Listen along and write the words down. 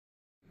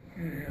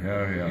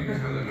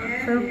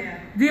So,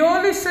 the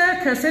only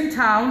circus in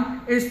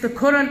town is the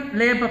current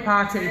Labour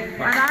Party,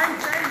 and I'm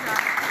saying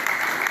that.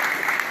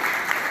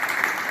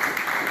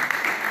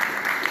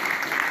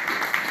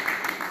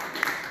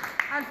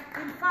 And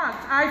in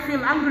fact, I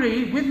feel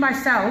angry with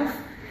myself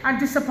and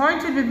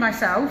disappointed with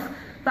myself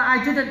that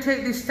I didn't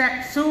take this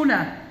step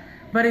sooner.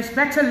 But it's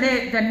better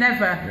late than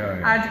never,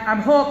 and I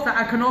hope that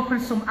I can open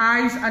some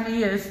eyes and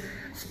ears,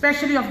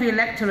 especially of the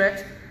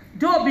electorate.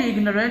 Don't be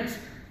ignorant.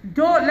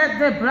 Don't let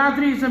the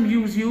brotherism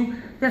use you.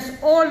 There's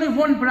only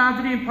one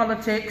brothery in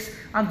politics,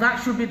 and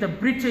that should be the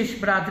British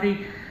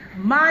brothery.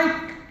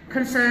 My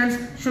concerns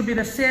should be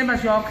the same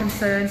as your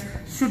concerns,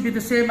 should be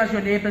the same as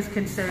your neighbour's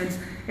concerns.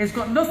 It's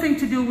got nothing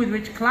to do with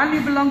which clan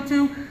you belong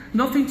to,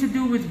 nothing to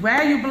do with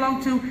where you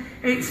belong to.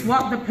 It's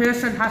what the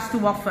person has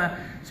to offer.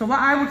 So what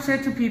I would say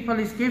to people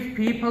is give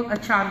people a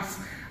chance,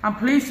 and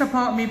please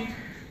support me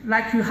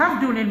like you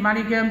have done in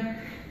Manningham,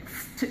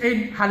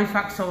 in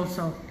Halifax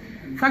also.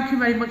 Thank you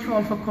very much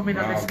all for coming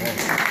and listening.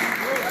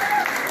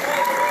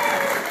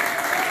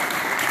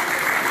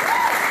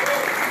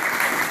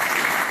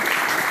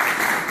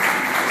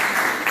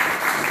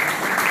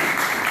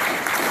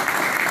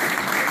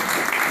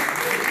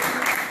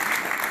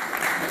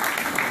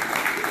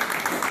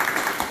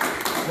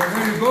 Well,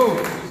 there you go,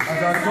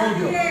 as I told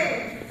you.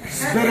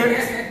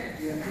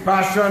 Spirit,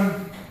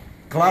 passion,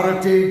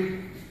 clarity,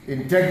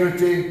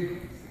 integrity.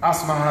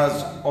 Asma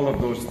has all of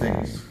those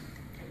things.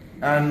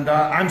 And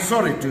I'm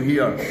sorry to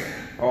hear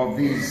of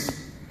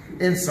these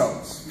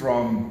insults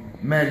from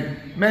men.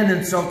 Men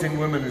insulting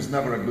women is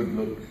never a good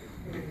look.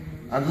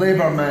 And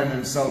Labour men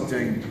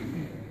insulting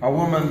a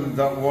woman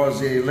that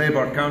was a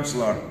Labour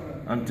councillor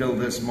until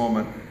this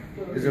moment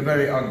is a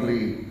very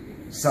ugly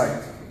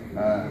sight,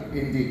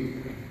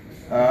 indeed.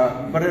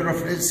 But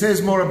it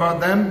says more about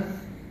them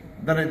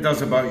than it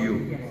does about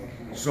you.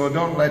 So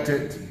don't let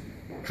it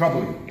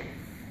trouble you.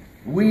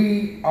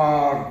 We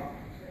are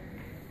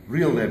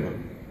real Labour.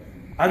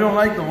 I don't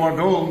like the word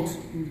old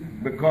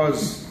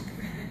because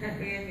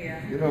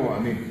you know what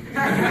I mean.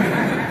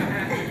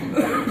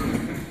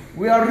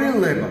 We are real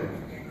Labour.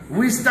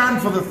 We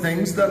stand for the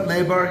things that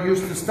Labour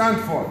used to stand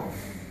for.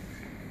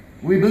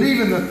 We believe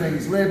in the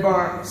things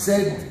Labour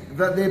said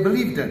that they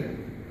believed in.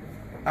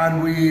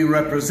 And we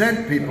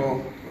represent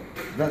people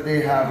that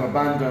they have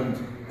abandoned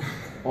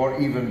or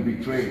even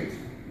betrayed.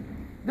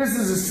 This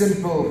is a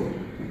simple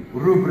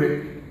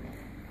rubric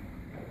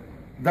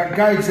that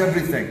guides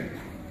everything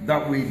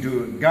that we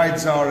do. It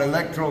guides our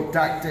electoral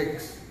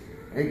tactics,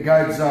 it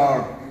guides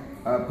our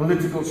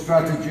political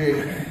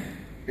strategy,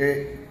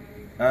 it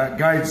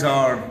guides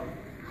our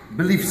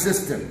belief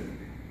system.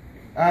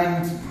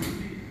 And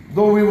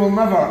though we will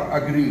never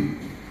agree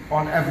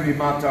on every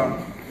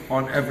matter,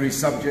 on every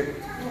subject,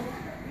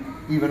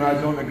 even I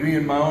don't agree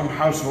in my own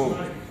household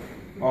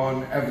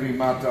on every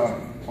matter,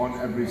 on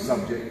every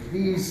subject,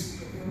 these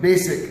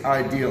basic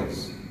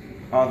ideals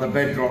are the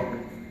bedrock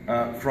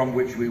from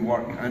which we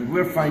work. And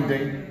we're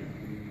finding,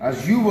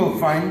 as you will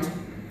find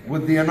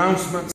with the announcements